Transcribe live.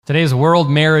Today is World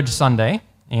Marriage Sunday,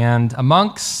 and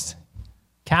amongst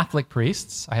Catholic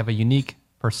priests, I have a unique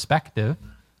perspective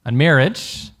on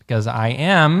marriage because I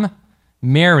am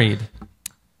married.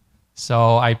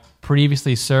 So I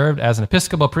previously served as an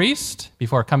Episcopal priest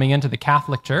before coming into the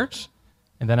Catholic Church,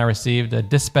 and then I received a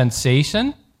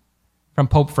dispensation from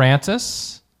Pope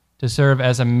Francis to serve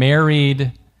as a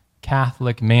married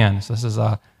Catholic man. So this is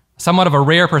somewhat of a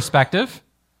rare perspective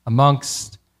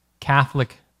amongst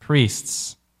Catholic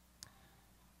priests.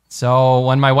 So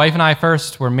when my wife and I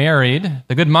first were married,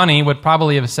 the good money would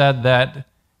probably have said that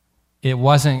it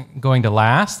wasn't going to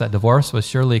last, that divorce was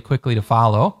surely quickly to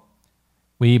follow.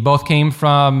 We both came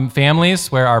from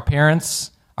families where our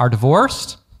parents are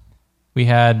divorced. We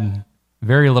had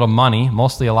very little money,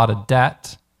 mostly a lot of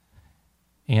debt,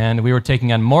 and we were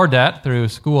taking on more debt through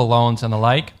school loans and the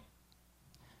like.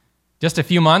 Just a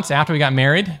few months after we got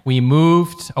married, we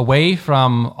moved away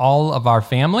from all of our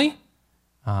family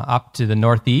up to the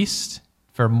Northeast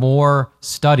for more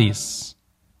studies.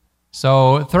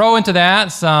 So throw into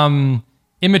that some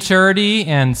immaturity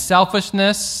and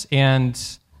selfishness and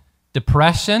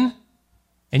depression,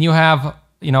 and you have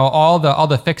all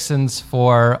the fixins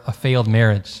for a failed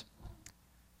marriage.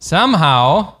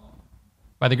 Somehow,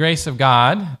 by the grace of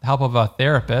God, the help of a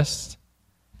therapist,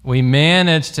 we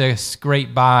managed to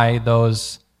scrape by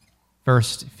those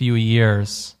first few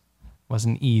years. It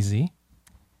wasn't easy.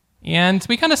 And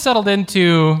we kind of settled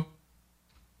into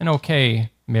an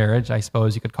okay marriage, I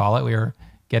suppose you could call it. We were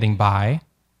getting by.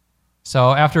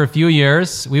 So after a few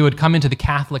years, we would come into the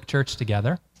Catholic Church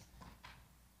together.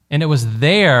 And it was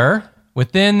there,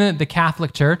 within the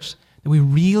Catholic Church, that we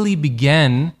really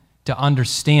began to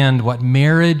understand what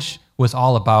marriage was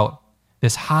all about.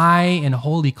 This high and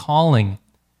holy calling.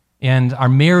 And our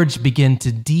marriage began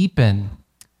to deepen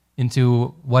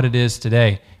into what it is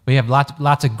today. We have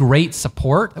lots of great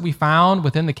support that we found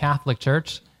within the Catholic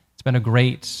Church. It's been a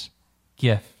great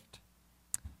gift.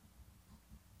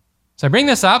 So I bring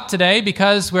this up today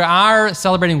because we are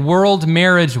celebrating World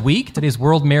Marriage Week. Today's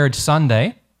World Marriage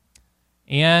Sunday.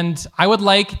 And I would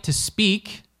like to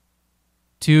speak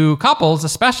to couples,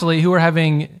 especially who are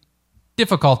having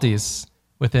difficulties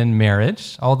within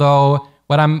marriage. Although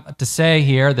what I'm to say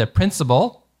here, the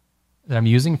principle that I'm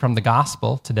using from the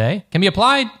gospel today, can be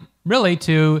applied really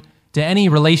to any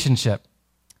relationship.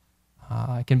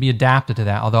 It can be adapted to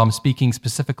that, although I'm speaking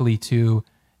specifically to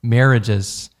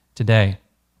marriages today.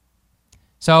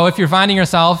 So if you're finding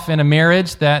yourself in a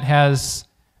marriage that has,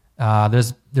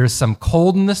 there's some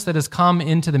coldness that has come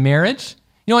into the marriage,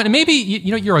 and maybe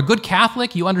you're a good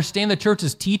Catholic, you understand the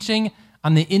church's teaching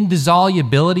on the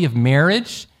indissolubility of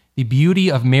marriage, the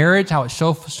beauty of marriage, how it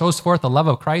shows forth the love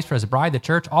of Christ for his bride, the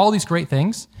church, all these great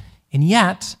things, and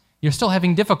yet you're still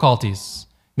having difficulties.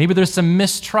 Maybe there's some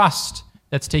mistrust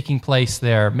that's taking place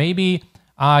there. Maybe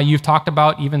you've talked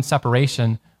about even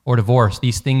separation or divorce.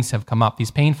 These things have come up,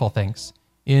 these painful things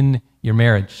in your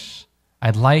marriage.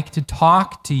 I'd like to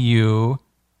talk to you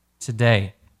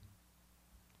today.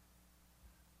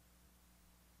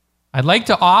 I'd like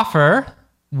to offer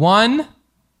one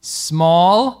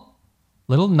small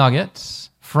little nugget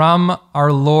from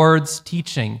our Lord's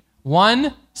teaching.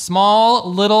 One small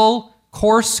little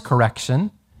course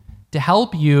correction to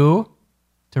help you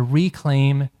to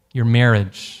reclaim your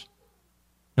marriage.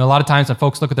 A lot of times when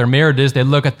folks look at their marriages, they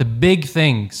look at the big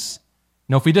things.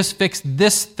 If we just fix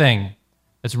this thing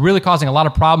that's really causing a lot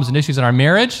of problems and issues in our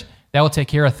marriage, that will take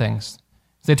care of things.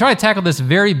 So they try to tackle this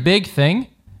very big thing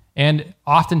and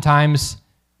oftentimes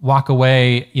walk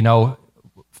away,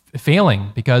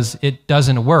 failing because it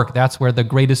doesn't work. That's where the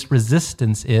greatest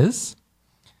resistance is.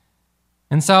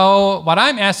 And so what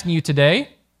I'm asking you today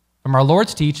from our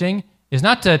Lord's teaching is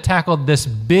not to tackle this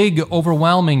big,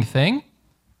 overwhelming thing,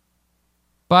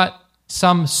 but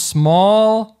some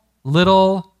small,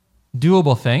 little,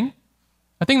 doable thing,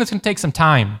 a thing that's going to take some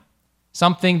time,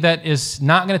 something that is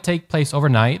not going to take place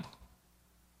overnight,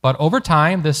 but over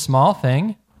time, this small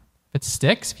thing, if it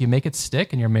sticks, if you make it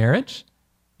stick in your marriage,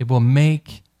 it will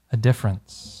make a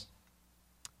difference.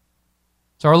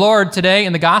 So our Lord today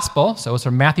in the gospel, so it's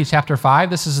from Matthew chapter 5,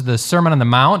 this is the Sermon on the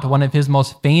Mount, one of his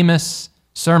most famous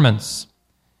sermons.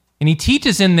 And he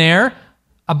teaches in there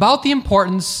about the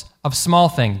importance of small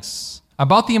things,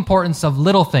 about the importance of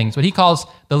little things, what he calls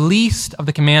the least of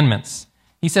the commandments.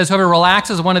 He says, whoever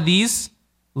relaxes one of these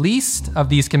least of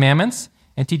these commandments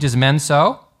and teaches men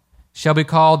so shall be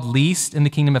called least in the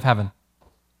kingdom of heaven.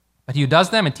 But he who does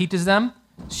them and teaches them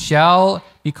shall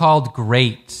be called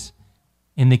great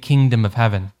in the kingdom of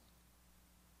heaven.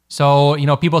 So,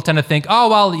 people tend to think,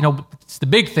 it's the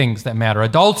big things that matter.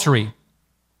 Adultery,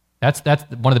 that's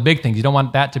one of the big things. You don't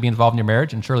want that to be involved in your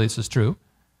marriage, and surely this is true.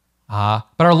 But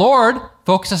our Lord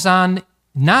focuses on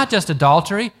not just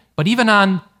adultery, but even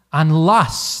on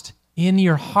lust in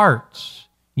your heart,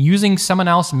 using someone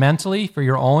else mentally for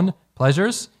your own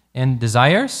pleasures and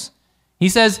desires. He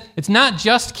says it's not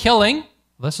just killing.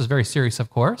 This is very serious, of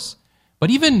course, but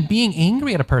even being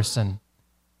angry at a person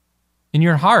in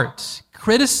your heart,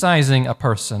 criticizing a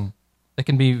person, that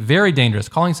can be very dangerous.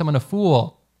 Calling someone a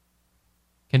fool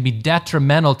can be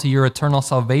detrimental to your eternal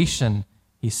salvation,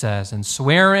 he says. And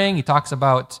swearing, he talks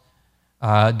about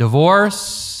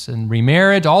divorce and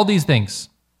remarriage, all these things.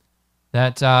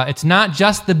 That it's not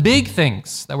just the big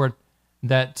things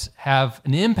that have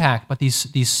an impact, but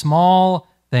these small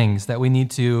things that we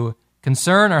need to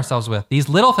concern ourselves with. These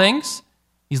little things,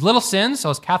 these little sins, so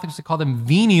as Catholics we call them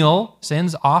venial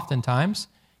sins oftentimes,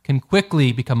 can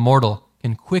quickly become mortal,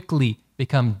 can quickly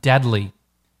become deadly,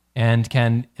 and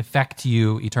can affect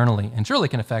you eternally, and surely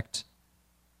can affect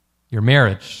your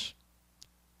marriage.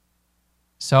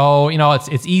 So,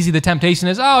 it's easy. The temptation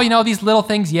is, these little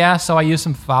things, yeah, so I use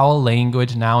some foul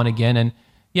language now and again, and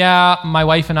yeah, my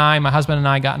husband and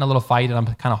I got in a little fight, and I'm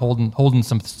kind of holding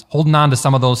on to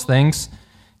some of those things.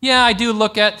 Yeah, I do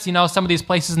look at, some of these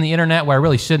places in the internet where I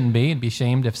really shouldn't be, and be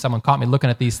ashamed if someone caught me looking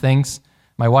at these things,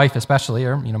 my wife especially,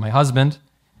 or, my husband.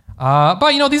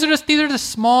 But these are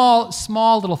just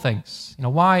small little things.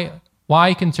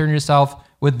 Why concern yourself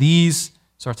with these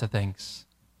sorts of things?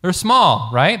 They're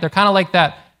small, right? They're kind of like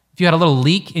that. If you had a little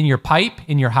leak in your pipe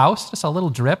in your house, just a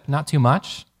little drip, not too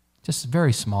much, just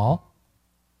very small.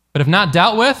 But if not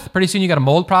dealt with, pretty soon you got a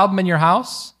mold problem in your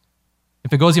house.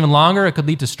 If it goes even longer, it could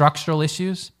lead to structural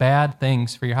issues, bad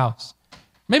things for your house.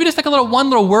 Maybe just like one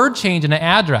little word change in an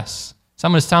address.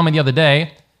 Someone was telling me the other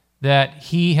day that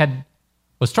he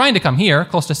was trying to come here,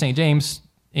 close to St. James,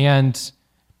 and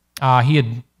he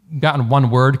had gotten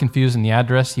one word confused in the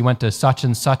address. He went to such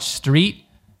and such street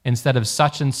instead of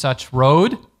such and such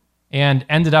road, and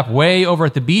ended up way over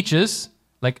at the beaches,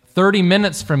 like 30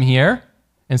 minutes from here,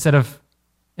 instead of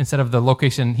the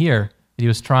location here that he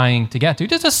was trying to get to.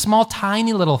 Just a small,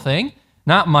 tiny little thing,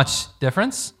 not much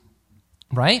difference,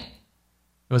 right?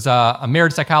 It was a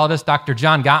marriage psychologist, Dr.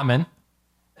 John Gottman,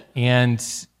 and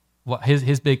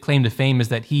his big claim to fame is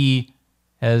that he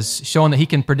has shown that he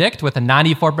can predict with a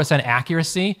 94%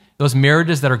 accuracy those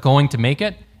marriages that are going to make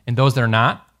it and those that are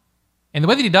not. And the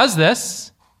way that he does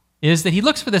this is that he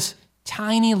looks for this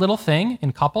tiny little thing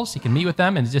in couples. He can meet with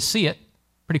them and just see it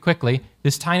pretty quickly,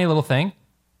 this tiny little thing,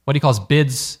 what he calls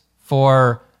bids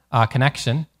for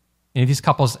connection. And if these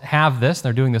couples have this,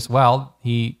 they're doing this well,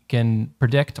 he can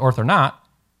predict, or if they're not,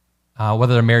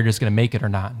 whether their marriage is going to make it or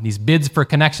not. These bids for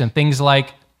connection, things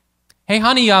like, hey,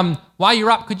 honey, while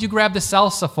you're up, could you grab the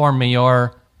salsa for me?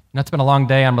 Or, it's been a long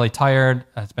day, I'm really tired,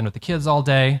 it's been with the kids all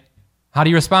day. How do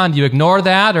you respond? Do you ignore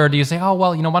that? Or do you say, oh,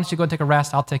 well, why don't you go and take a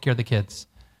rest? I'll take care of the kids.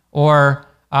 Or,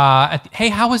 hey,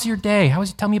 how was your day?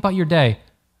 Tell me about your day.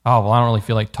 Oh, well, I don't really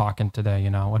feel like talking today,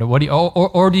 What do you,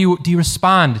 or do you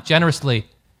respond generously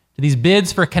to these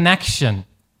bids for connection?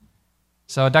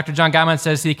 So Dr. John Gottman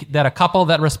says that a couple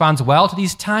that responds well to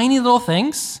these tiny little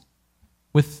things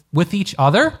with each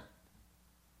other,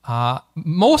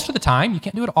 most of the time, you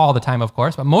can't do it all the time, of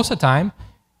course, but most of the time,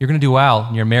 you're going to do well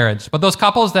in your marriage. But those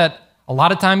couples that a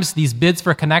lot of times these bids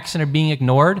for connection are being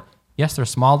ignored, yes, they're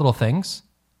small little things,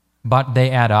 but they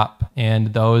add up.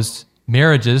 And those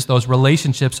marriages, those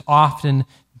relationships often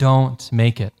don't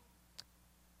make it.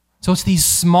 So it's these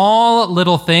small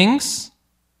little things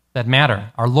that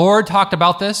matter. Our Lord talked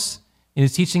about this in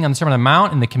his teaching on the Sermon on the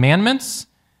Mount and the commandments.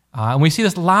 And we see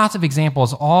this lots of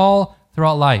examples all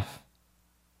throughout life.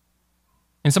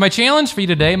 And so my challenge for you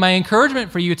today, my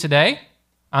encouragement for you today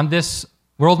on this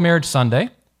World Marriage Sunday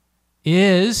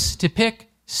is to pick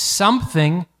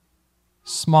something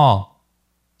small,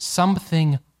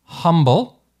 something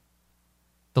humble.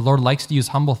 The Lord likes to use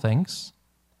humble things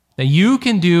that you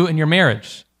can do in your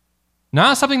marriage.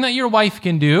 Not something that your wife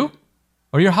can do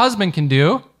or your husband can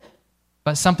do,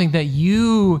 but something that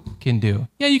you can do.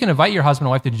 Yeah, you can invite your husband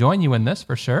and wife to join you in this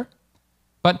for sure,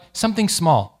 but something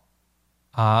small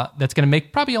that's going to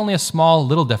make probably only a small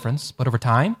little difference, but over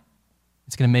time,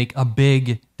 it's going to make a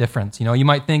big difference. You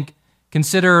might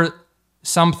consider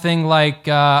something like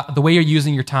the way you're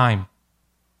using your time.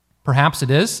 Perhaps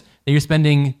it is that you're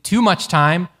spending too much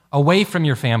time away from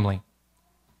your family.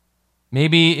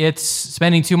 Maybe it's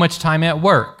spending too much time at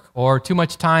work, or too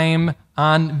much time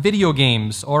on video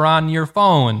games, or on your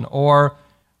phone, or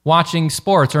watching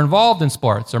sports, or involved in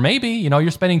sports. Or maybe,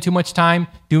 you're spending too much time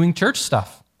doing church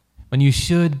stuff when you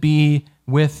should be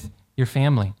with your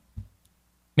family.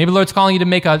 Maybe the Lord's calling you to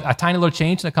make a tiny little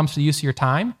change when it comes to the use of your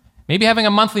time. Maybe having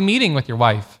a monthly meeting with your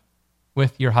wife,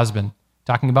 with your husband.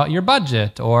 talking about your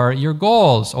budget or your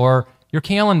goals or your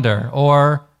calendar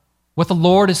or what the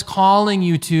Lord is calling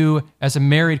you to as a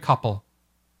married couple?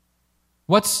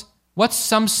 What's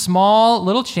some small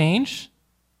little change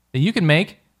that you can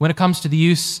make when it comes to the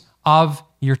use of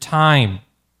your time?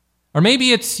 Or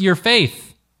maybe it's your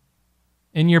faith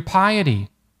and your piety.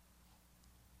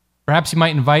 Perhaps you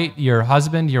might invite your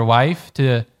husband, your wife,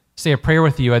 to say a prayer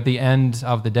with you at the end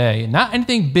of the day. Not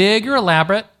anything big or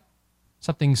elaborate,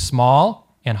 something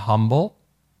small and humble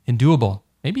and doable.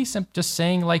 Maybe just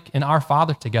saying like an Our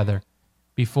Father together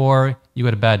before you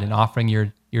go to bed and offering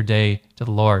your day to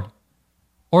the Lord.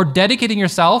 Or dedicating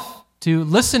yourself to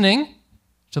listening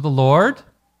to the Lord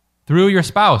through your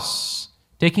spouse.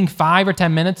 Taking 5 or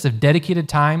 10 minutes of dedicated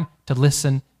time to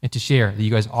listen and to share that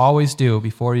you guys always do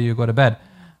before you go to bed.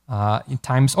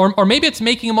 Or maybe it's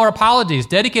making more apologies,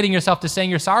 dedicating yourself to saying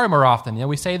you're sorry more often.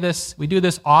 We do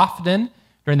this often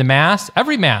during the Mass.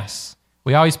 Every Mass,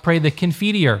 we always pray the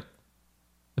Confiteor,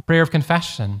 the prayer of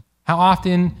confession. How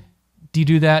often do you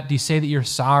do that? Do you say that you're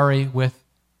sorry with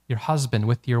your husband,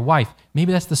 with your wife?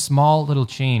 Maybe that's the small little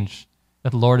change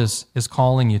that the Lord is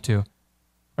calling you to.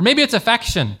 Or maybe it's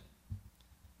affection.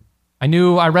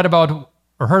 I read about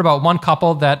or heard about one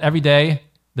couple that every day,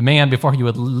 the man, before he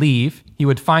would leave, he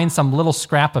would find some little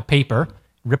scrap of paper,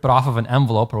 rip it off of an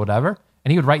envelope or whatever,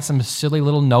 and he would write some silly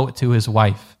little note to his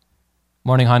wife.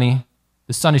 Morning, honey.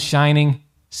 The sun is shining.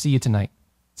 See you tonight.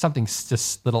 Something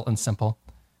just little and simple.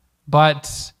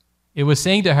 But it was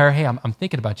saying to her, hey, I'm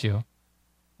thinking about you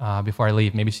before I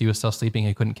leave. Maybe she was still sleeping and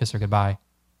he couldn't kiss her goodbye.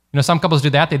 Some couples do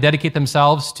that. They dedicate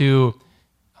themselves to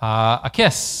a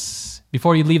kiss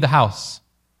before you leave the house.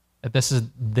 That this is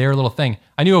their little thing.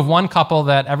 I knew of one couple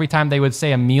that every time they would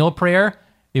say a meal prayer,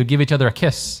 they would give each other a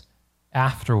kiss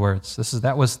afterwards.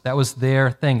 That was their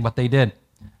thing, what they did.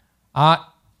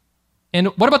 And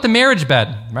what about the marriage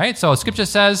bed, right? So Scripture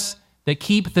says that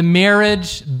keep the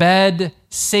marriage bed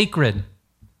sacred.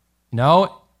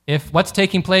 If what's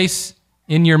taking place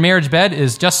in your marriage bed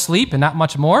is just sleep and not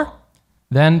much more,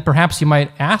 then perhaps you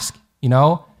might ask,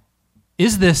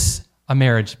 is this a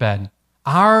marriage bed?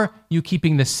 Are you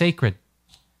keeping this sacred?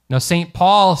 St.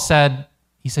 Paul said,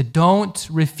 don't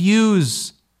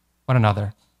refuse one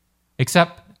another,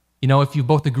 except, if you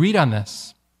both agreed on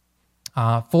this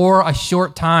for a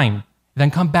short time,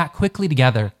 then come back quickly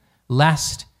together,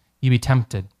 lest you be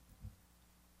tempted.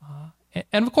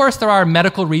 And of course, there are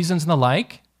medical reasons and the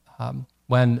like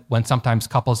when sometimes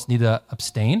couples need to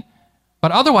abstain.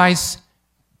 But otherwise,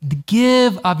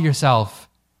 give of yourself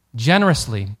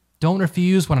generously. Don't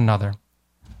refuse one another.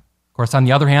 Of course, on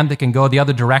the other hand, it can go the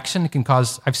other direction. It can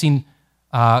cause, I've seen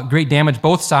great damage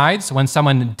both sides when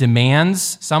someone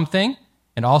demands something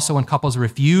and also when couples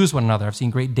refuse one another. I've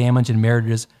seen great damage in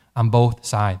marriages on both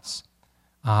sides.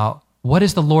 What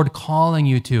is the Lord calling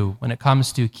you to when it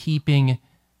comes to keeping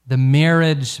the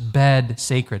marriage bed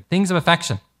sacred? Things of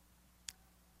affection.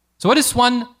 So what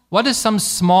is some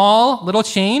small little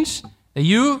change that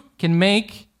you can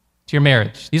make to your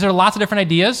marriage? These are lots of different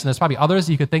ideas, and there's probably others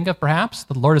you could think of perhaps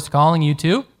that the Lord is calling you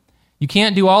to. You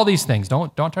can't do all these things.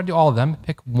 Don't try to do all of them.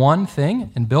 Pick one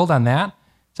thing and build on that.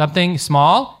 Something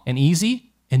small and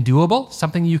easy and doable,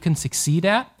 something you can succeed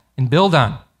at and build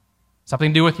on.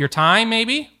 Something to do with your time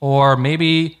maybe, or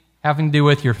maybe having to do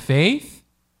with your faith,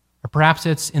 or perhaps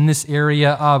it's in this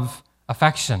area of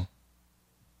affection.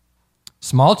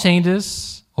 Small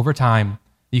changes over time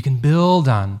that you can build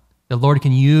on, the Lord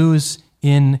can use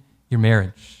in your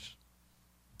marriage.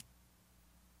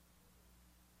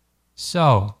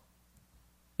 So,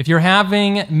 if you're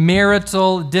having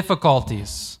marital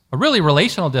difficulties, or really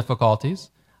relational difficulties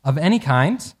of any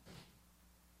kind,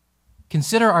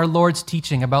 consider our Lord's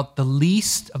teaching about the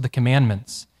least of the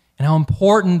commandments and how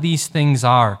important these things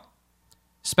are.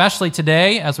 Especially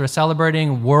today, as we're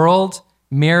celebrating World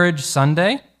Marriage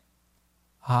Sunday,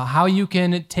 how you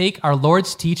can take our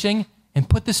Lord's teaching and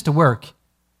put this to work,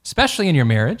 especially in your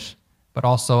marriage, but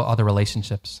also other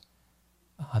relationships.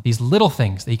 These little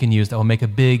things that you can use that will make a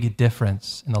big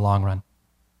difference in the long run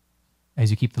as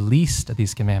you keep the least of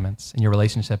these commandments in your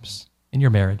relationships, in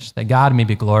your marriage, that God may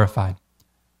be glorified.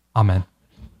 Amen.